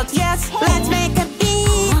adult, yes. Let's make a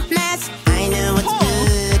big mess. I know what's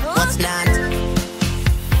good, what's not.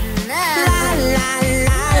 La la la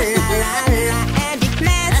la la la, a big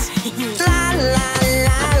mess. La la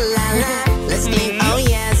la la la, let's clean. Oh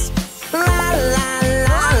yes. La la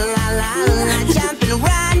la la la la, jump and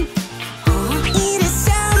run. It is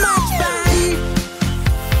so much fun.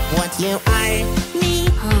 What you are, me,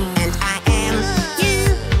 and I am you.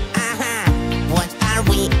 What are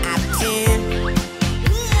we up to?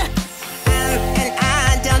 I'm an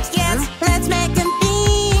adult, yes. Let's make a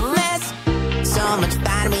big mess. So much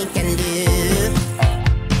fun we can do.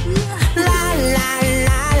 La la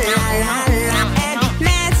la la la la, a big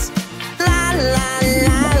mess. La la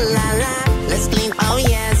la la la, let's clean. Oh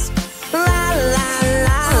yes. La la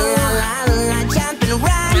la la la la, jump and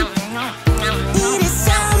run. It is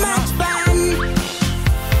so much fun.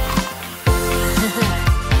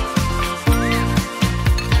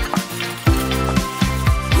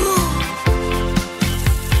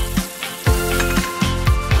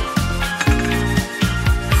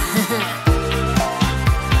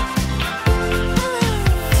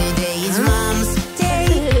 Today is Mom's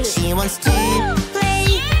day. She wants to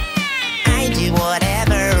play. I do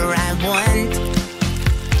whatever I want.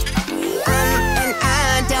 I'm an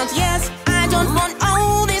adult, yes. I don't want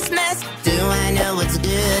all this mess. Do I know what's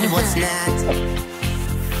good, what's not?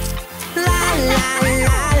 La la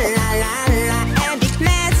la la la la, a big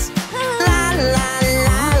mess. La la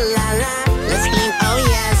la la la, let's clean. Oh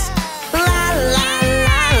yes. La la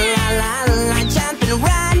la la la la, jump and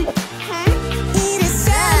run. It is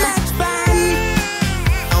so much fun.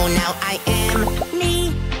 Oh, now I am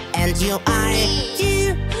me, and you are you.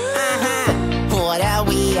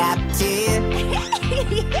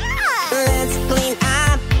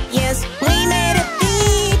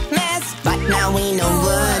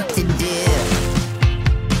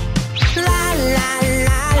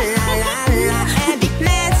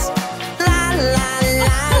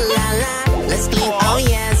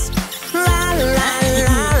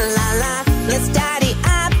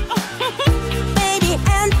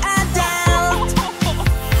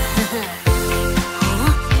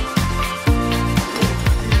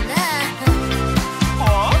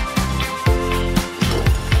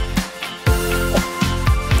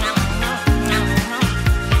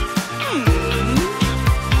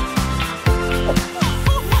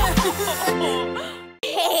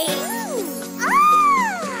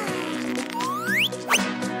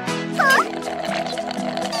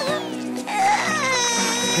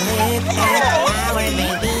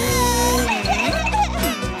 baby.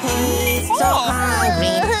 He's so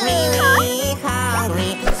hungry, really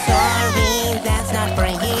hungry. Sorry, that's not for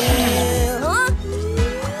you.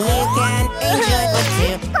 You can enjoy it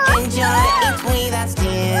too. Enjoy it with us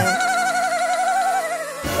too.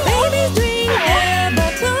 Babies drink a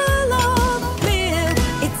bottle of milk.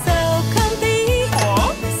 It's so comfy,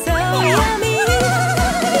 so yummy.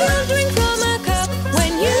 You drink from a cup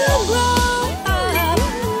when you grow up.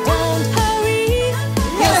 Don't hurry,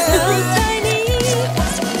 you're so tiny.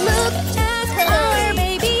 Look at our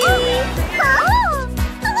baby.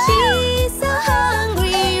 She's so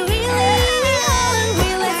hungry, really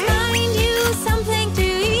hungry. Let's find you something to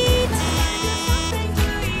eat.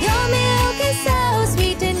 Your milk is so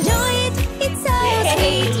sweet, enjoy it, it's so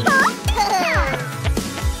sweet.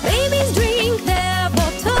 Babies drink their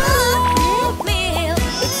bottle of milk.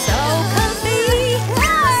 It's so comfy,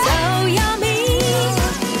 so yummy.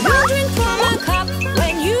 You drink from a cup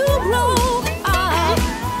when you grow up.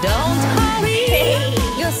 Don't hurry,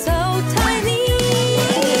 you're so tiny.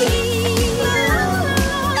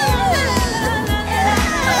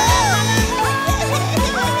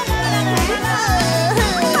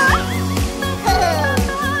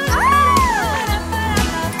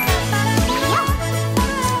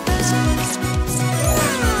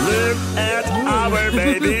 Look at our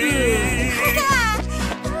baby.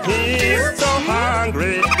 He's so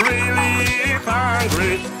hungry, really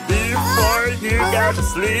hungry. Before you go to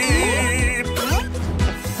sleep,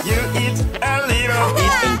 you eat a little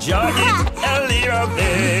bit, enjoy it a little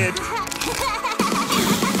bit.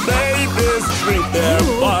 Babies drink their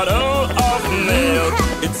bottle of milk.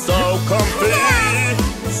 It's so comfy,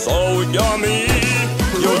 so yummy.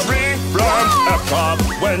 You drink from a cup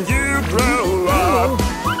when you grow up.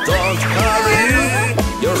 Don't hurry,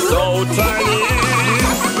 you're so tiny.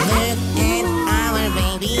 Look at our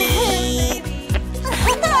baby.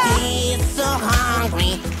 He's so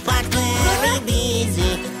hungry, but very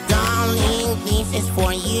busy. Darling, this is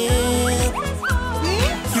for you.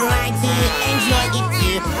 Try to enjoy it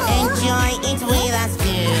too. Enjoy it with us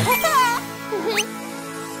too.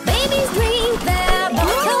 Babies drink their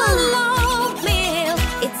bottle of milk.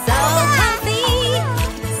 It's so comfy,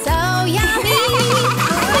 so yummy.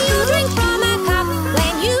 You drink from a cup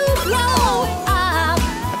when you grow up.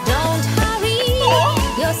 Don't hurry,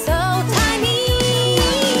 you're so tiny.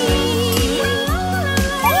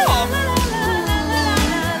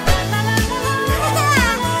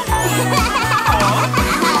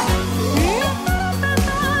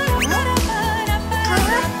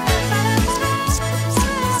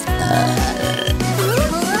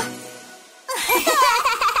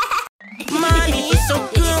 Mommy is so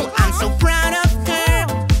cool, I'm so proud of her.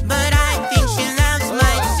 But I think she loves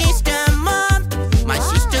my sister more. My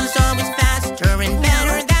sister's always faster and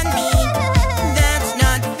better than me. That's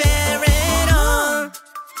not fair at all.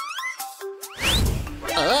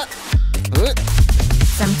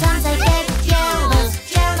 Sometimes I get jealous,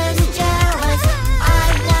 jealous, jealous. I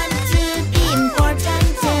want to be important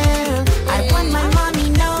too. I want my mommy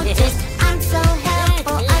notice. I'm so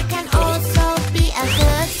helpful. I can also be a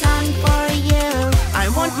good son for you. I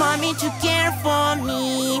want mommy to care for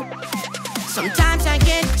me. Sometimes I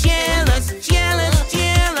get jealous, jealous,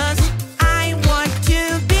 jealous. I want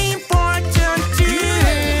to be important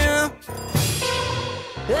too.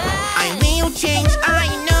 I will change, I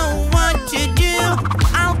know what to do.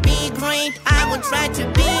 I'll be great, I will try to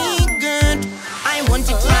be good. I want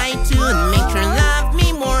to try to make her love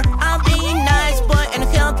me more. I'll be a nice boy and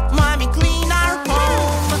help mommy clean our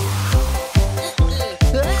home.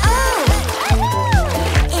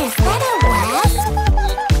 Is that a wasp?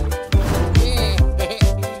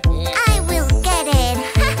 I will get it.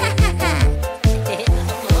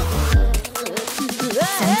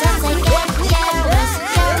 Sometimes I get jealous,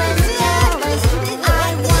 jealous, jealous. I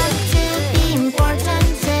want to be important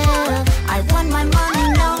too. I want my mommy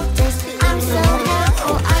notice. I'm so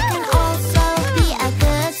helpful. I can also be a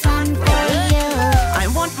good son for you. I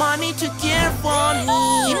want mommy to care for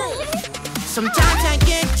me. Sometimes I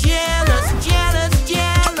get jealous, jealous,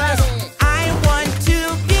 jealous. I want to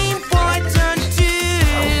be important too.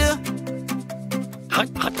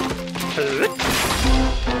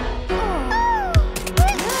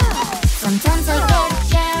 Sometimes I get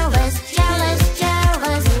jealous, jealous,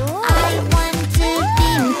 jealous. I want to be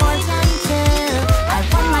important too. I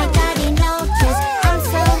want my daddy notice. I'm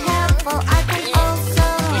so helpful. I can also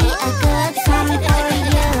be a good son for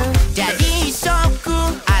you. Daddy is so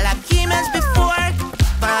cool, I love him as before.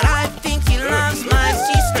 But I think he loves my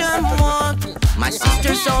sister more. My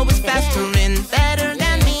sister's always faster and better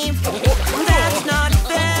than me. That's not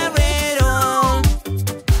fair at all.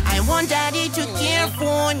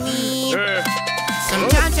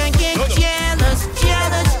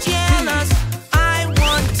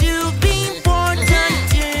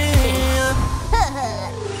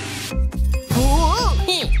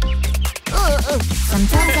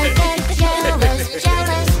 Sometimes I get jealous,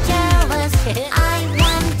 jealous, jealous. I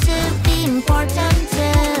want to be important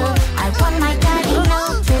too. I want my daddy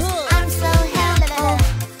notice I'm so helpful.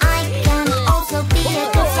 I can also be a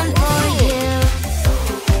good friend for you.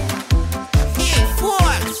 Hey,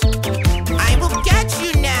 Fox! I will get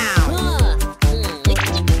you now!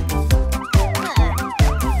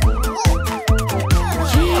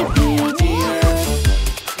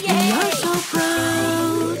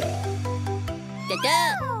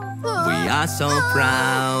 We are so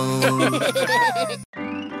proud.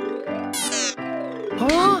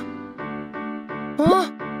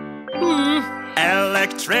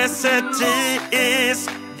 Electricity is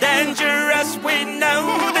dangerous, we know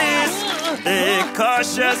this. Be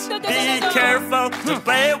cautious, be careful to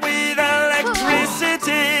play with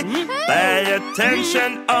electricity. Pay attention,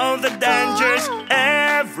 all the dangers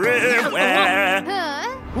everywhere.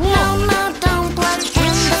 No, no, don't plug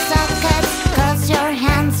in the sockets, 'cause your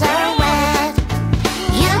hands are wet.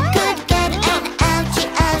 You could get an ouchie,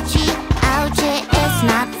 ouchie, ouchie, it's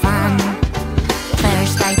not fun.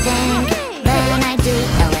 First I think, then I do.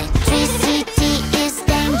 Electricity is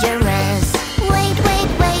dangerous. Wait, wait,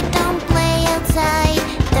 wait, don't play outside.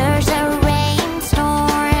 There's a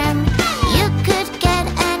rainstorm. You could get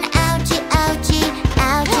an ouchie, ouchie,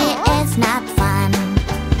 ouchie, it's not fun.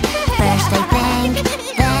 First I think,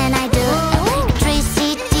 then I do.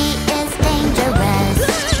 Electricity is dangerous.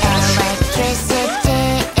 Electricity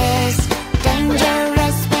is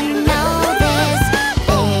dangerous, we know this.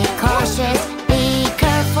 Be cautious, be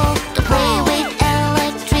careful to play with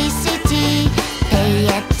electricity. Pay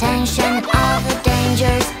attention, all the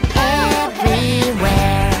dangers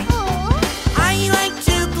everywhere. I like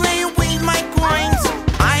to play with my coins.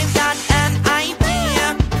 I've got an idea.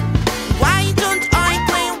 Why don't I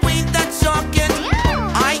play with that socket?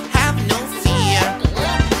 I have no fear.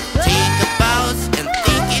 Take a pause and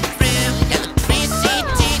think it through.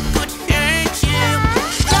 Electricity could hurt you.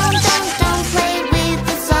 Don't play with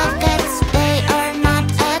the sockets. They are not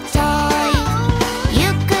a toy. You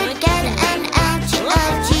could get an ouchie,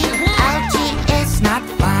 ouchie, ouchie, it's not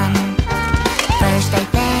fun. First I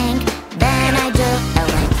think, then I do.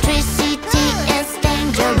 Electricity is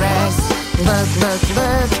dangerous. Look, look,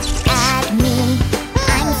 look at me.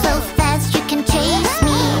 I'm so fast you can chase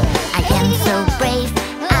me. I am so brave,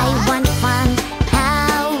 I want fun.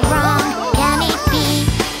 How wrong can it be?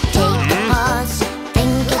 Take a pause,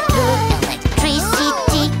 think it through.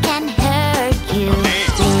 Electricity can hurt you.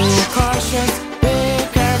 Be cautious, be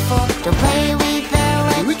careful, don't play with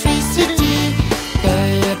electricity.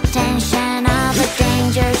 Pay attention, all the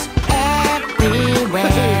dangers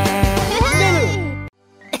everywhere.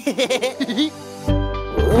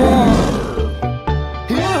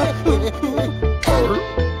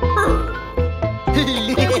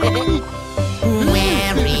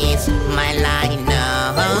 Where is my line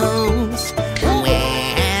nose?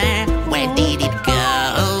 Where did it go?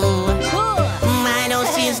 My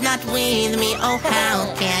nose is not with me. Oh, how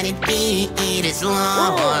can it be? It is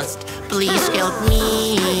lost. Please help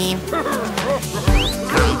me.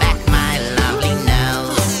 Come back, my lovely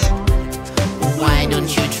nose. Why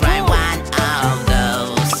don't you try one of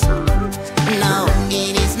those? No,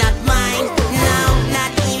 it is not mine. No,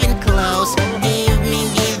 not even close. Give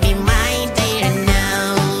me my dear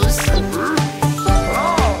nose.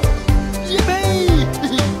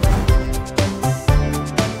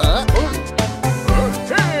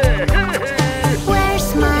 Where's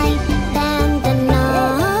my panda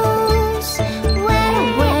nose?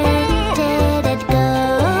 Where did it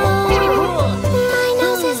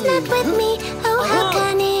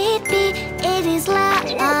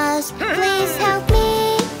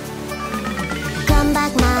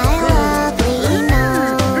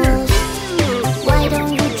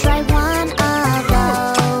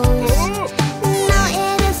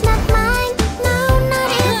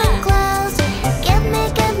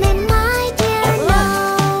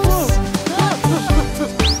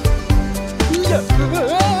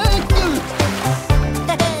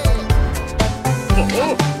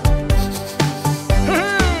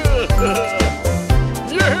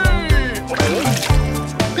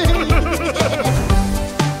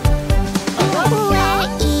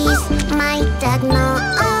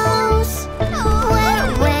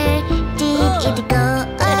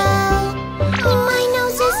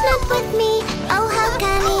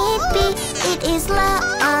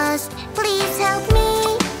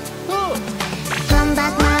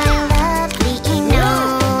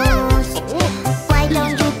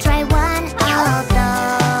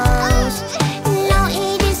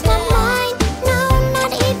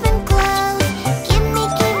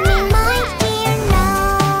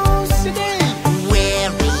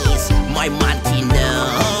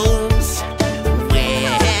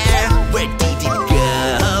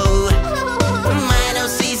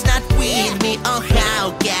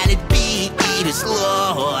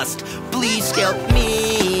fast. Please help